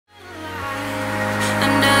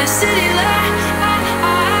city light.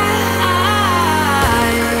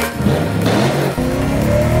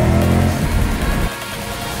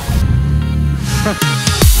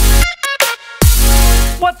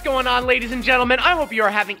 What's going on, ladies and gentlemen? I hope you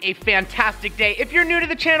are having a fantastic day. If you're new to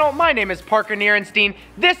the channel, my name is Parker Nirenstein.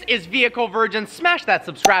 This is Vehicle Virgin. Smash that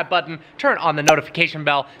subscribe button, turn on the notification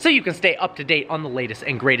bell so you can stay up to date on the latest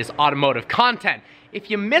and greatest automotive content.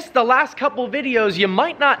 If you missed the last couple videos, you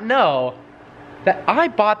might not know that I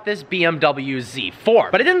bought this BMW Z4.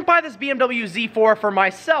 But I didn't buy this BMW Z4 for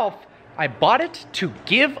myself. I bought it to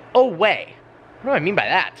give away. What do I mean by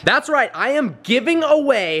that? That's right, I am giving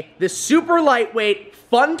away this super lightweight,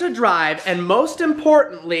 fun to drive, and most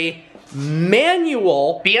importantly,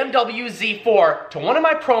 manual BMW Z4 to one of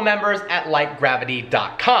my pro members at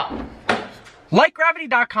lightgravity.com.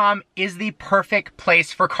 Lightgravity.com is the perfect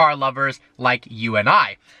place for car lovers like you and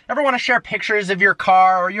I. Ever want to share pictures of your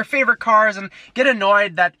car or your favorite cars and get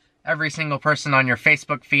annoyed that every single person on your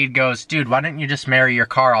Facebook feed goes, dude, why didn't you just marry your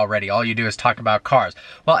car already? All you do is talk about cars.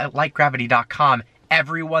 Well, at lightgravity.com,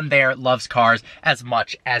 everyone there loves cars as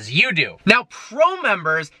much as you do. Now, pro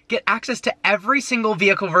members get access to every single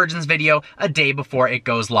Vehicle Virgins video a day before it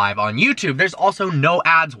goes live on YouTube. There's also no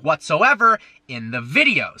ads whatsoever in the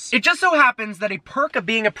videos. It just so happens that a perk of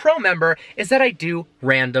being a pro member is that I do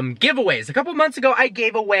random giveaways. A couple months ago, I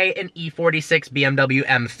gave away an E46 BMW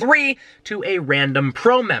M3 to a random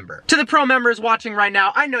pro member. To the pro members watching right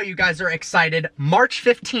now, I know you guys are excited. March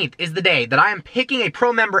 15th is the day that I am picking a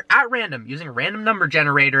pro member at random using a random number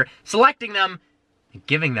generator, selecting them, and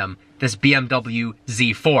giving them this BMW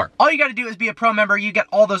Z4. All you gotta do is be a pro member, you get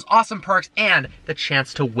all those awesome perks and the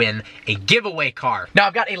chance to win a giveaway car. Now,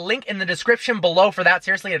 I've got a link in the description below for that.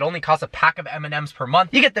 Seriously, it only costs a pack of M&Ms per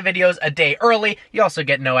month. You get the videos a day early, you also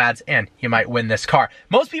get no ads, and you might win this car.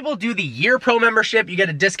 Most people do the year pro membership, you get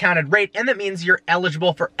a discounted rate, and that means you're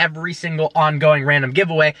eligible for every single ongoing random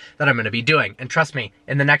giveaway that I'm gonna be doing. And trust me,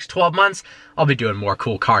 in the next 12 months, I'll be doing more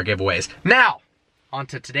cool car giveaways. Now, on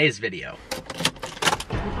to today's video.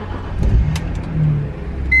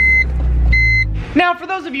 Now, for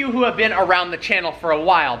those of you who have been around the channel for a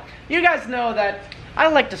while, you guys know that I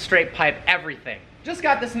like to straight pipe everything. Just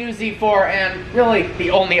got this new Z4, and really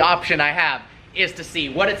the only option I have is to see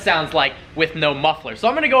what it sounds like with no muffler. So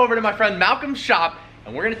I'm gonna go over to my friend Malcolm's shop,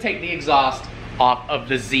 and we're gonna take the exhaust off of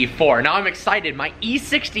the Z4. Now I'm excited, my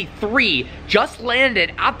E63 just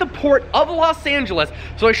landed at the port of Los Angeles,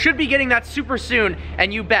 so I should be getting that super soon,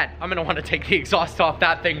 and you bet I'm gonna wanna take the exhaust off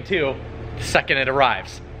that thing too, the second it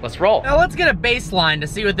arrives. Let's roll. Now let's get a baseline to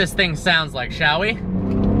see what this thing sounds like, shall we?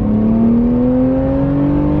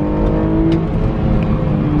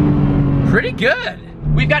 Pretty good.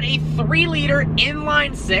 We've got a 3-liter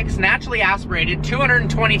inline 6, naturally aspirated,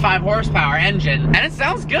 225 horsepower engine, and it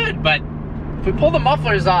sounds good, but if we pull the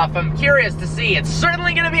mufflers off, I'm curious to see. It's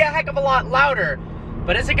certainly gonna be a heck of a lot louder,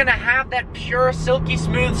 but is it gonna have that pure, silky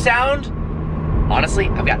smooth sound? Honestly,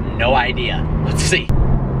 I've got no idea. Let's see.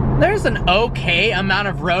 There's an okay amount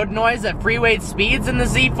of road noise at freeway speeds in the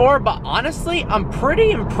Z4, but honestly, I'm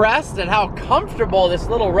pretty impressed at how comfortable this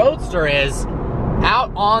little roadster is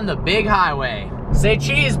out on the big highway. Say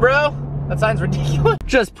cheese, bro. That sounds ridiculous.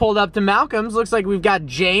 Just pulled up to Malcolm's. Looks like we've got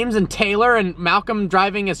James and Taylor and Malcolm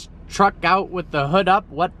driving his truck out with the hood up.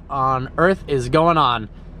 What on earth is going on?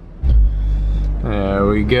 There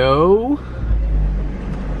we go.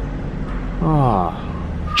 Oh.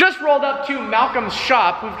 Just rolled up to Malcolm's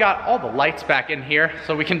shop. We've got all the lights back in here,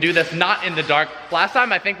 so we can do this not in the dark. Last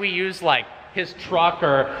time I think we used like his truck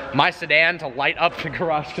or my sedan to light up the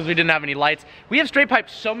garage because we didn't have any lights. We have straight piped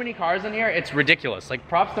so many cars in here, it's ridiculous. Like,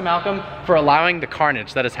 props to Malcolm for allowing the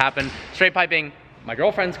carnage that has happened. Straight piping my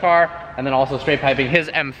girlfriend's car, and then also straight piping his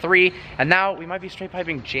M3, and now we might be straight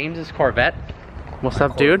piping James's Corvette. What's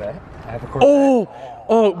up, dude? I have a Corvette.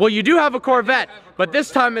 Oh, well, you do have a Corvette, but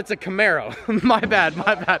this time it's a Camaro. My bad.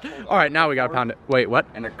 All right, now we gotta pound it. Wait, what?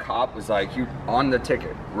 And the cop was like, you on the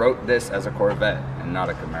ticket wrote this as a Corvette and not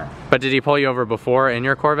a Camaro. But did he pull you over before in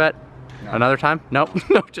your Corvette? No. Another time? Nope,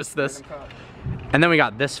 no, just this. And then we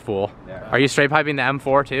got this fool. Yeah. Are you straight piping the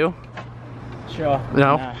M4 too? Sure.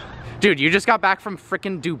 No? Nah. Dude, you just got back from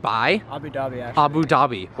frickin' Dubai? Abu Dhabi, actually. Abu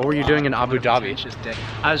Dhabi. What were you doing in Abu Dhabi?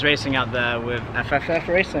 I was racing out there with FFF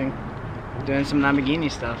Racing, doing some Lamborghini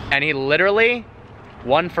stuff. And he literally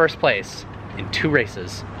won first place in 2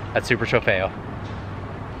 races at Super Trofeo.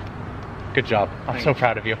 Good job. I'm so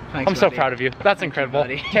proud of you. Thanks, I'm so buddy. proud of you. That's incredible.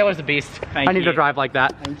 You, Taylor's a beast. I need to drive like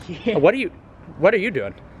that. Thank you. What are you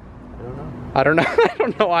doing? I don't know. I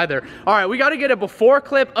don't know either. All right, we got to get a before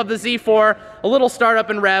clip of the Z4, a little startup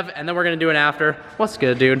and rev, and then we're going to do an after. What's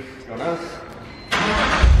good, dude? What's going on?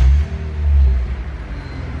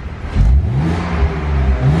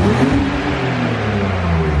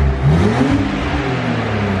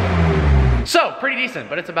 decent,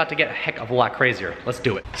 but it's about to get a heck of a lot crazier. Let's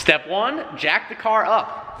do it. Step 1, jack the car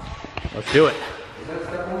up. Let's do it. Is that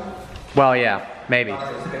step 1? Well, yeah, maybe.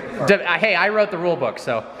 Hey, I wrote the rule book,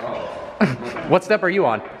 so. What step are you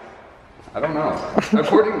on? I don't know.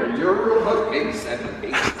 According to your rule book, maybe 7,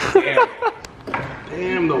 8.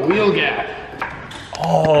 Damn, the wheel gap.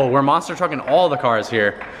 Oh, we're monster trucking all the cars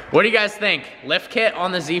here. What do you guys think? Lift kit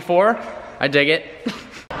on the Z4? I dig it.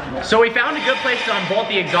 So we found a good place to unbolt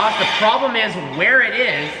the exhaust. The problem is where it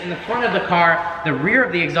is in the front of the car, the rear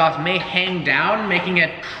of the exhaust may hang down, making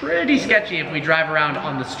it pretty sketchy if we drive around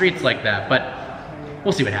on the streets like that, but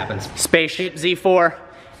we'll see what happens. Spaceship Z4.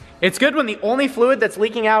 It's good when the only fluid that's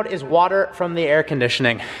leaking out is water from the air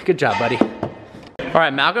conditioning. Good job, buddy. All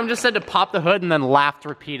right, Malcolm just said to pop the hood and then laughed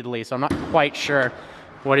repeatedly, so I'm not quite sure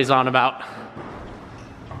what he's on about.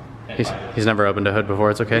 He's never opened a hood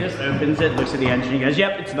before, it's okay? He just opens it, looks at the engine, he goes,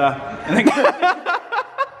 yep, it's there. And then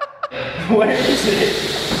where is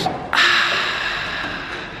it?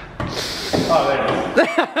 Oh, there it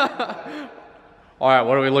is. All right,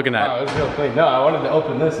 what are we looking at? Oh, it's real clean. No, I wanted to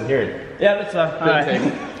open this and hear it. Yeah, it's there. All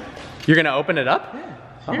right. You're gonna open it up? Yeah.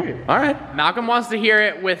 Oh, all right. Malcolm wants to hear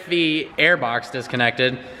it with the air box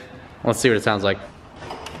disconnected. Let's see what it sounds like.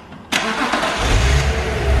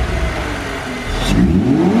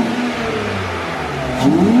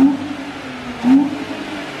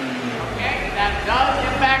 Okay, that does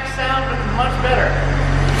in fact sound much better.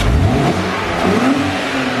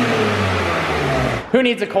 Who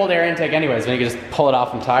needs a cold air intake anyways when you can just pull it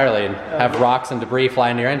off entirely and have rocks and debris fly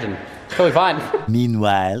into your engine? It's totally fine.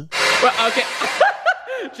 Meanwhile. Well, okay.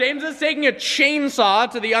 James is taking a chainsaw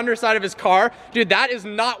to the underside of his car. Dude, that is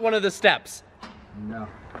not one of the steps. No.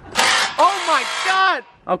 Oh my God!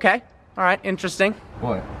 Okay, all right, interesting.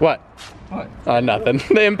 What? What? What? Nothing.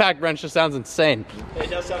 The impact wrench just sounds insane. It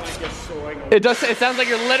does sound like you're sawing. It does, it sounds like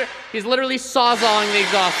he's literally sawzawing the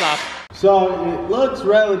exhaust off. So it looks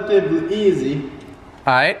relatively easy.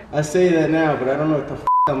 All right. I say that now, but I don't know what the f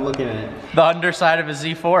I'm looking at. The underside of a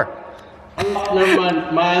Z4. Never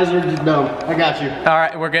mind, my eyes are just dumb. I got you. All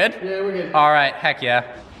right, we're good? Yeah, we're good. All right, heck yeah.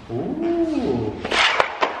 Ooh.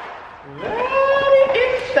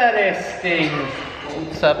 Very interesting.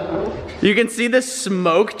 What's up? You can see the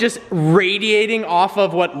smoke just radiating off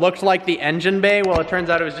of what looked like the engine bay. Well, it turns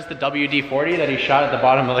out it was just the WD-40 that he shot at the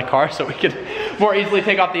bottom of the car so we could more easily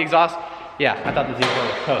take off the exhaust. Yeah, I thought the Z4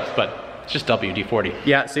 was toast, but it's just WD-40.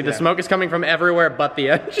 Yeah, see the smoke is coming from everywhere but the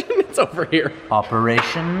engine. It's over here.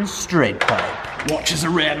 Operation Straight Pipe. Watch as a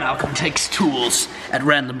rare Malcolm takes tools at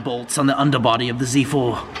random bolts on the underbody of the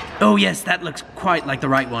Z4. Oh yes, that looks quite like the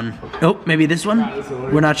right one. Oh, maybe this one?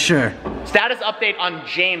 We're not sure. Status update on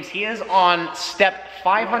James. He is on step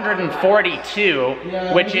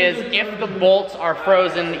 542, which is if the bolts are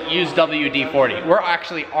frozen, use WD-40. We're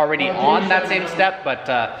actually already on that same step, but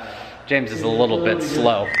James is a little bit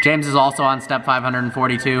slow. James is also on step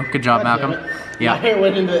 542. Good job, Malcolm. My hair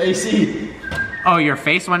went into the AC. Oh, your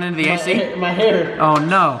face went into the AC? My hair. Oh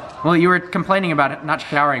no. Well, you were complaining about it not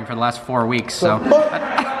showering for the last 4 weeks, so.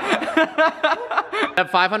 Step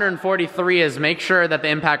 543 is make sure that the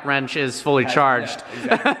impact wrench is fully charged.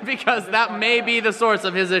 Yeah, exactly. Because that may be the source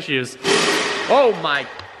of his issues. Oh my.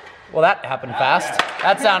 Well, that happened fast.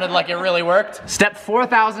 That sounded like it really worked. Step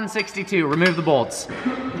 4062, remove the bolts.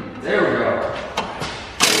 There we go.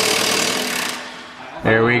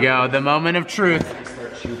 There we go, the moment of truth.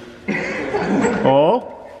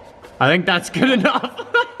 Oh, I think that's good enough.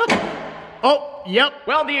 Oh, yep.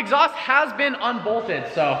 Well, the exhaust has been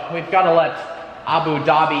unbolted, so we've got to let Abu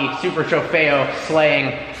Dhabi Super Trofeo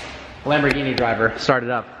slaying Lamborghini driver start it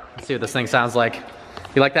up. Let's see what this thing sounds like.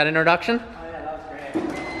 You like that introduction? Oh yeah, that was great.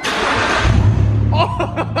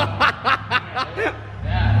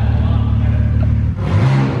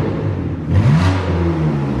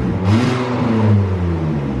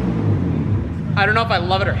 I don't know if I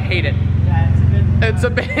love it or hate it. Yeah, it's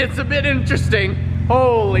a bit interesting.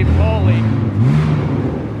 Holy moly.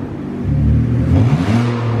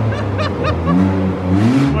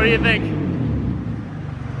 What do you think?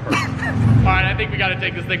 All right, I think we gotta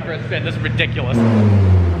take this thing for a spin. This is ridiculous.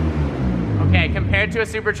 Okay, compared to a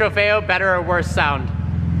Super Trofeo, better or worse sound?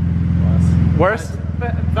 Worse?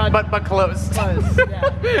 But close. Close,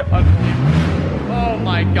 yeah. Unbelievable. Oh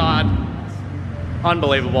my God.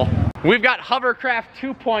 Unbelievable. We've got Hovercraft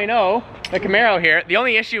 2.0, the Camaro here. The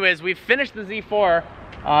only issue is we've finished the Z4,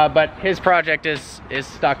 but his project is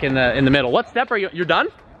stuck in the middle. What step are you? You're done?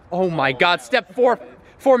 Oh my God! Step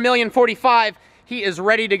 4,045. He is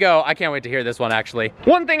ready to go. I can't wait to hear this one, actually.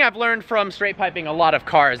 One thing I've learned from straight piping a lot of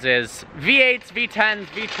cars is V8s, V10s,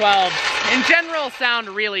 V12s, in general sound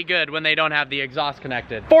really good when they don't have the exhaust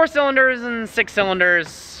connected. 4 cylinders and 6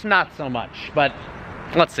 cylinders, not so much, but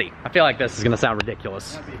let's see. I feel like this is gonna sound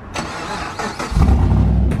ridiculous.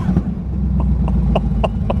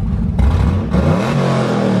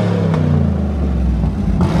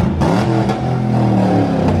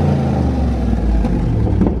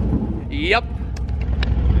 Yep,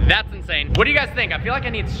 that's insane. What do you guys think? I feel like I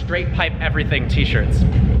need straight pipe everything t-shirts.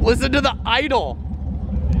 Listen to the idle.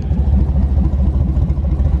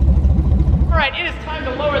 All right, it is time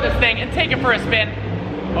to lower this thing and take it for a spin.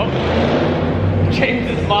 Oh, James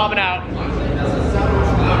is bobbing out.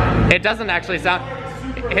 It doesn't actually sound,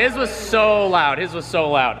 his was so loud, his was so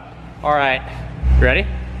loud. All right, you ready?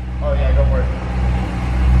 Oh yeah, go for it.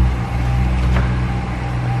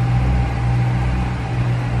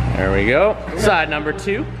 There we go. Side number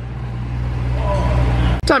 2.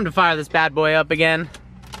 Time to fire this bad boy up again.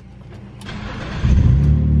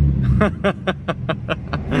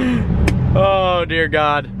 Oh dear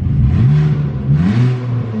God.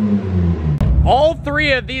 All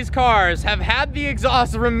 3 of these cars have had the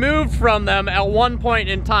exhaust removed from them at one point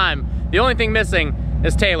in time. The only thing missing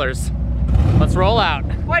is Taylor's. Let's roll out.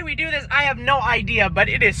 Why we do this, I have no idea, but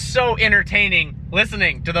it is so entertaining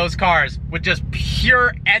listening to those cars with just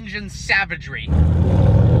pure engine savagery.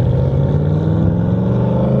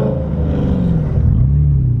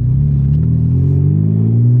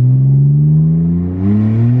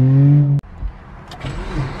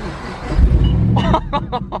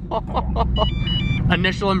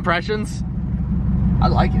 Initial impressions? I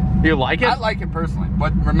like it. You like it? I like it personally,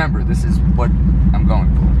 but remember, this is what I'm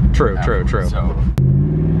going for. True. So.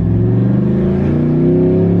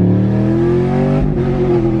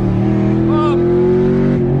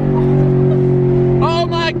 Oh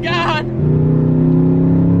my God!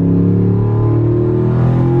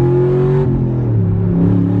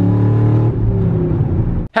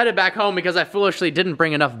 Headed back home because I foolishly didn't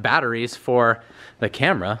bring enough batteries for the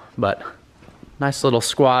camera, but nice little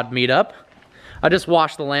squad meetup. I just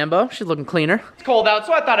washed the Lambo. She's looking cleaner. It's cold out,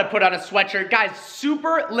 so I thought I'd put on a sweatshirt. Guys,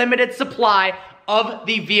 super limited supply of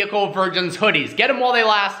the Vehicle Virgins hoodies. Get them while they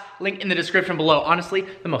last. Link in the description below. Honestly,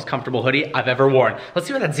 the most comfortable hoodie I've ever worn. Let's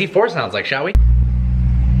see what that Z4 sounds like, shall we?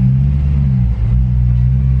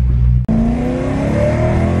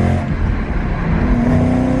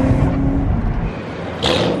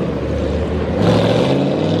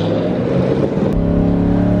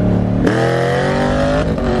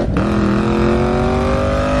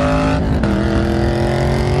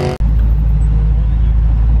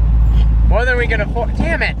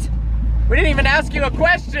 Damn it! We didn't even ask you a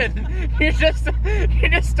question. You just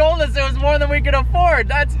told us it was more than we could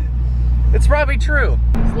afford. It's probably true.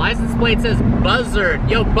 His license plate says buzzard.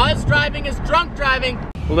 Yo, buzz driving is drunk driving.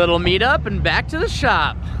 Little meetup and back to the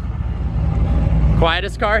shop.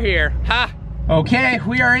 Quietest car here. Ha! Okay,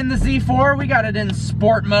 we are in the Z4. We got it in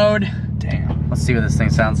sport mode. Damn. Let's see what this thing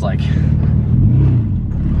sounds like.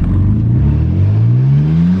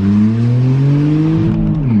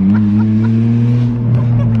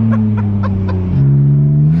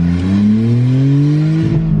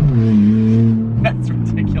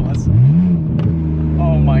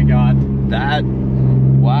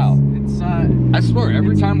 I swear,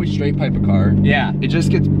 every time we straight pipe a car, yeah, it just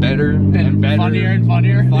gets better and better. Funnier and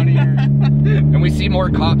funnier. And we see more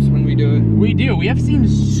cops when we do it. We do. We have seen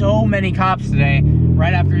so many cops today,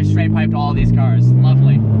 right after we straight piped all these cars.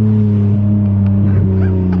 Lovely.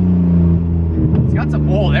 It's got some,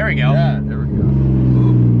 oh, there we go. Yeah, there we go.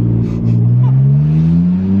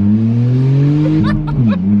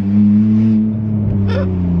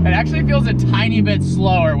 It actually feels a tiny bit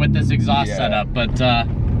slower with this exhaust setup, but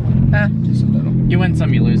just a little. You win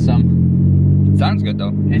some, you lose some. Sounds good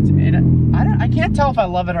though. I can't tell if I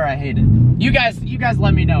love it or I hate it. You guys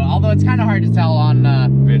let me know. Although it's kind of hard to tell on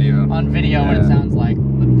video what it sounds like.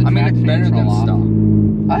 I mean, it's better than stock.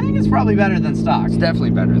 I think it's probably better than stock. It's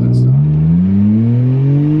definitely better than stock.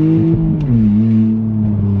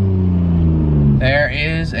 There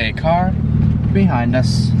is a car behind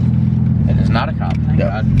us. It is not a cop, thank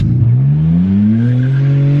God.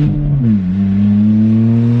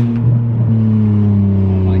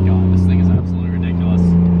 Oh my God, this thing is absolutely ridiculous.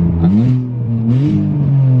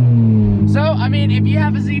 So, I mean, if you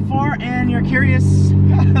have a Z4 and you're curious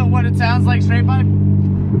what it sounds like straight pipe,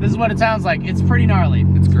 this is what it sounds like. It's pretty gnarly.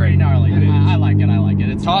 It's pretty gnarly. I like it.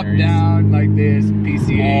 It's top hilarious. down like this,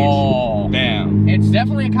 PCH. Oh, bam. It's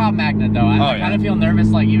definitely a cob magnet though. I kind of feel nervous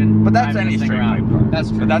like even. But that's driving any this thing straight around. pipe car. That's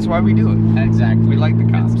true. But that's why we do it. Exactly. We like the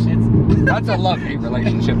cops. It's That's a love-hate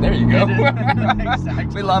relationship. There you go. Exactly.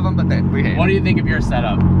 We love them, but we hate What them. do you think of your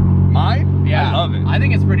setup? Mine? Yeah, I love it. I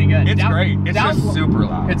think it's pretty good. It's great. It's just super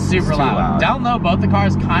loud. It's super too loud. Down low, both the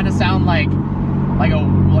cars kind of sound like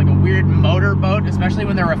a weird motor boat, especially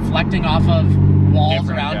when they're reflecting off of walls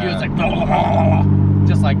around you. It's like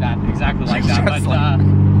just like that, exactly like that. But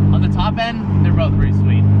on the top end, they're both pretty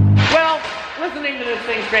sweet. Well, listening to this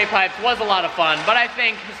thing straight pipes was a lot of fun, but I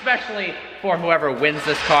think, especially for whoever wins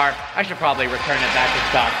this car, I should probably return it back to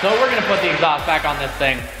stock. So we're gonna put the exhaust back on this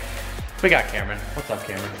thing. We got Cameron. What's up,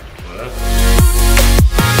 Cameron? What up?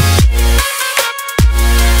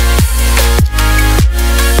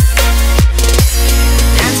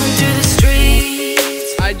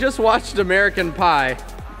 I just watched American Pie.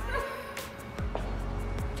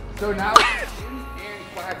 So now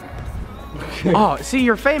Oh, see,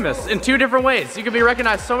 you're famous in 2 different ways. You can be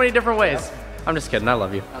recognized so many different ways. I'm just kidding, I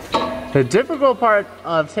love you. The difficult part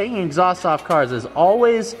of taking exhaust off cars is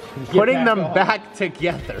always putting them back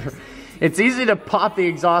together. It's easy to pop the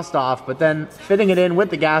exhaust off, but then fitting it in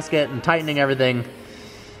with the gasket and tightening everything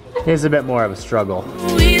is a bit more of a struggle.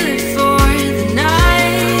 We live for the night.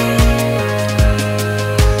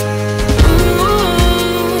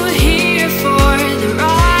 Ooh, here for the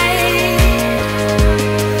ride.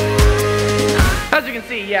 As you can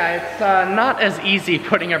see, yeah, it's not as easy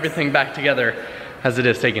putting everything back together as it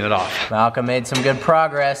is taking it off. Malcolm made some good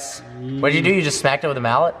progress. What did you do? You just smacked it with a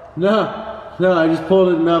mallet? No, I just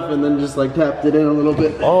pulled it enough and then just like tapped it in a little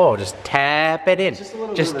bit. Oh, just tap it in. Just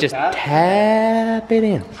tap it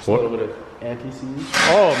in. A little bit of anti-seize.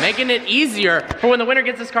 Oh, making it easier for when the winner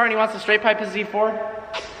gets his car and he wants to straight pipe his Z4.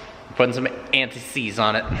 Putting some anti-seize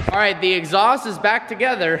on it. All right, the exhaust is back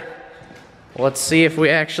together. Let's see if we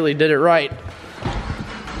actually did it right.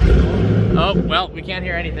 Oh, well, we can't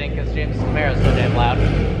hear anything because James' Camaro is so damn loud.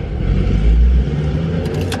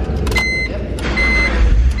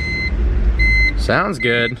 Sounds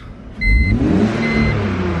good.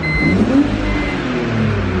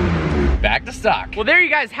 Back to stock. Well, there you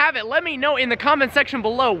guys have it. Let me know in the comment section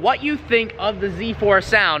below what you think of the Z4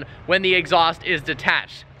 sound when the exhaust is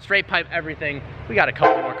detached. Straight pipe everything. We got a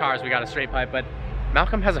couple more cars we got to straight pipe, but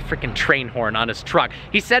Malcolm has a freaking train horn on his truck.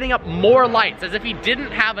 He's setting up more lights as if he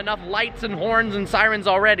didn't have enough lights and horns and sirens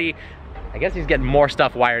already. I guess he's getting more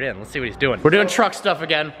stuff wired in. Let's see what he's doing. We're doing truck stuff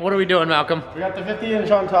again. What are we doing, Malcolm? We got the 50-inch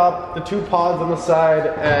on top, the 2 pods on the side,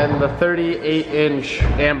 and the 38-inch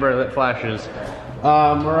amber that flashes.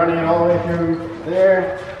 We're running it all the way through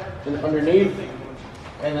there and underneath.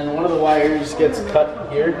 And then one of the wires gets cut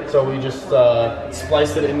here, so we just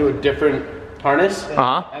spliced it into a different harness,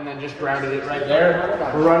 and then just grounded it right there.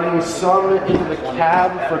 We're running some into the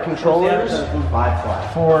cab for controllers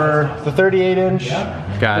for the 38-inch,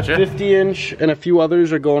 Gotcha. the 50-inch, and a few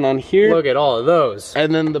others are going on here. Look at all of those.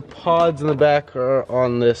 And then the pods in the back are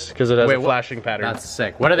on this because it has a flashing pattern. That's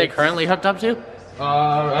sick. What are they currently hooked up to?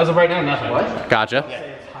 As of right now, nothing. What? Gotcha.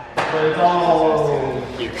 But it's all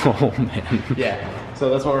Oh man. yeah.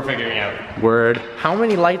 So that's what we're figuring out. Word. How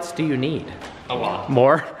many lights do you need? A lot.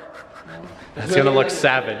 More? That's gonna look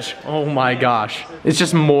savage. Oh my gosh. It's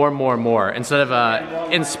just more. Instead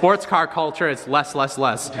of, in sports car culture, it's less. At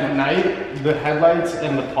night, the headlights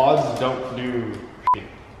and the pods don't do.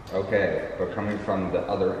 Okay, but coming from the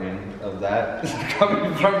other end of that,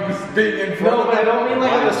 coming from being in front No, but I don't mean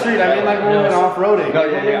like on the street. I mean like when we went off-roading. No,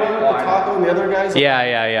 yeah, When we went with the Taco and the other guys.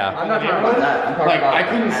 Yeah. I'm not talking about that. I'm talking Like about I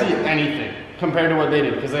couldn't see anything compared to what they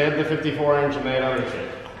did because they had the 54-inch and they had other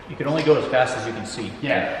shit. You can only go as fast as you can see.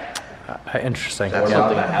 Yeah. Interesting. That's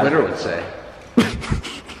something Twitter would say.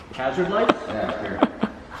 Hazard lights? Yeah, here.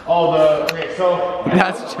 Oh, okay, so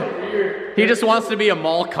That's he just wants to be a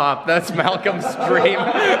mall cop. That's Malcolm's dream.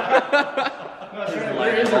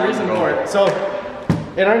 there is a reason for it. So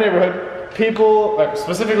in our neighborhood, people,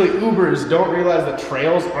 specifically Ubers, don't realize that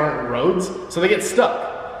trails aren't roads, so they get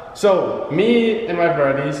stuck. So me and my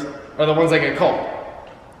buddies are the ones that get called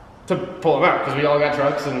to pull them out because we all got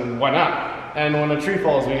trucks and why not? And when a tree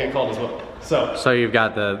falls, we get called as well. So you've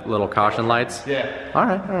got the little caution lights? Yeah. All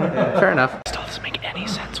right. Fair enough. Still doesn't make any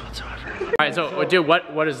sense whatsoever. All right, so dude,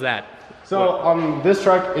 what is that? So on this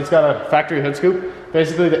truck, it's got a factory hood scoop.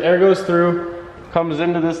 Basically, the air goes through, comes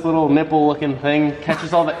into this little nipple-looking thing,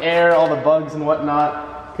 catches all the air, all the bugs and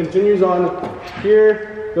whatnot, continues on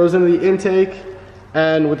here, goes into the intake,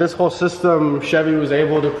 and with this whole system, Chevy was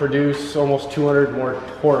able to produce almost 200 more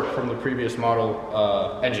torque from the previous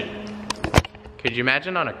model engine. Could you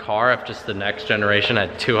imagine on a car if just the next generation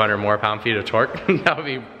had 200 more pound-feet of torque? That would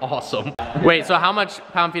be awesome. Wait, so how much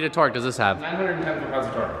pound-feet of torque does this have? 910 pounds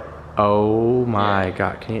of torque. Oh my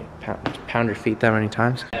God, can you pound your feet that many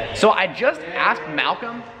times? So I just asked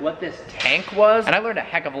Malcolm what this tank was, and I learned a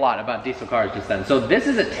heck of a lot about diesel cars just then. So this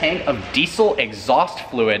is a tank of diesel exhaust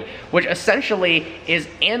fluid, which essentially is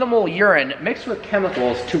animal urine mixed with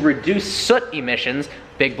chemicals to reduce soot emissions,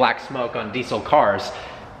 big black smoke on diesel cars.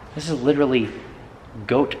 This is literally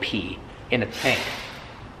goat pee in a tank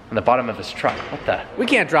on the bottom of his truck. What the? We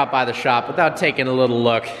can't drop by the shop without taking a little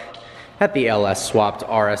look at the LS swapped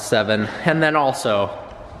RS7, and then also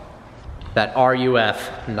that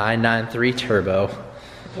RUF 993 Turbo.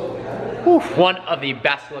 Whew. One of the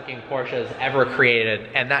best looking Porsches ever created,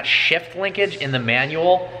 and that shift linkage in the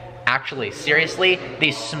manual, actually, seriously,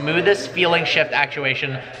 the smoothest feeling shift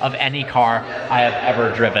actuation of any car I have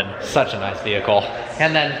ever driven. Such a nice vehicle.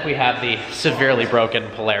 And then we have the severely broken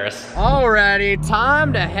Polaris. Alrighty,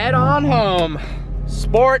 time to head on home.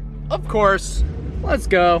 Sport, of course. Let's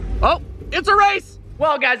go. Oh, it's a race!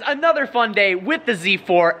 Well guys, another fun day with the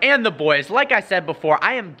Z4 and the boys. Like I said before,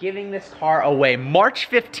 I am giving this car away March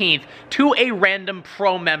 15th to a random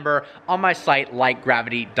pro member on my site,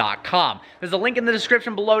 likegravity.com. There's a link in the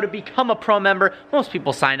description below to become a pro member. Most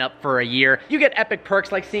people sign up for a year. You get epic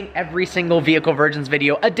perks like seeing every single Vehicle Virgins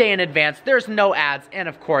video a day in advance. There's no ads, and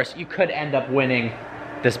of course, you could end up winning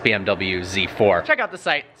this BMW Z4. Check out the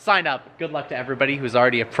site, sign up. Good luck to everybody who's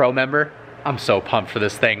already a pro member. I'm so pumped for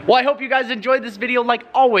this thing. Well, I hope you guys enjoyed this video. Like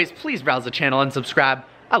always, please browse the channel and subscribe.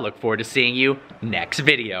 I look forward to seeing you next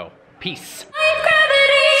video. Peace.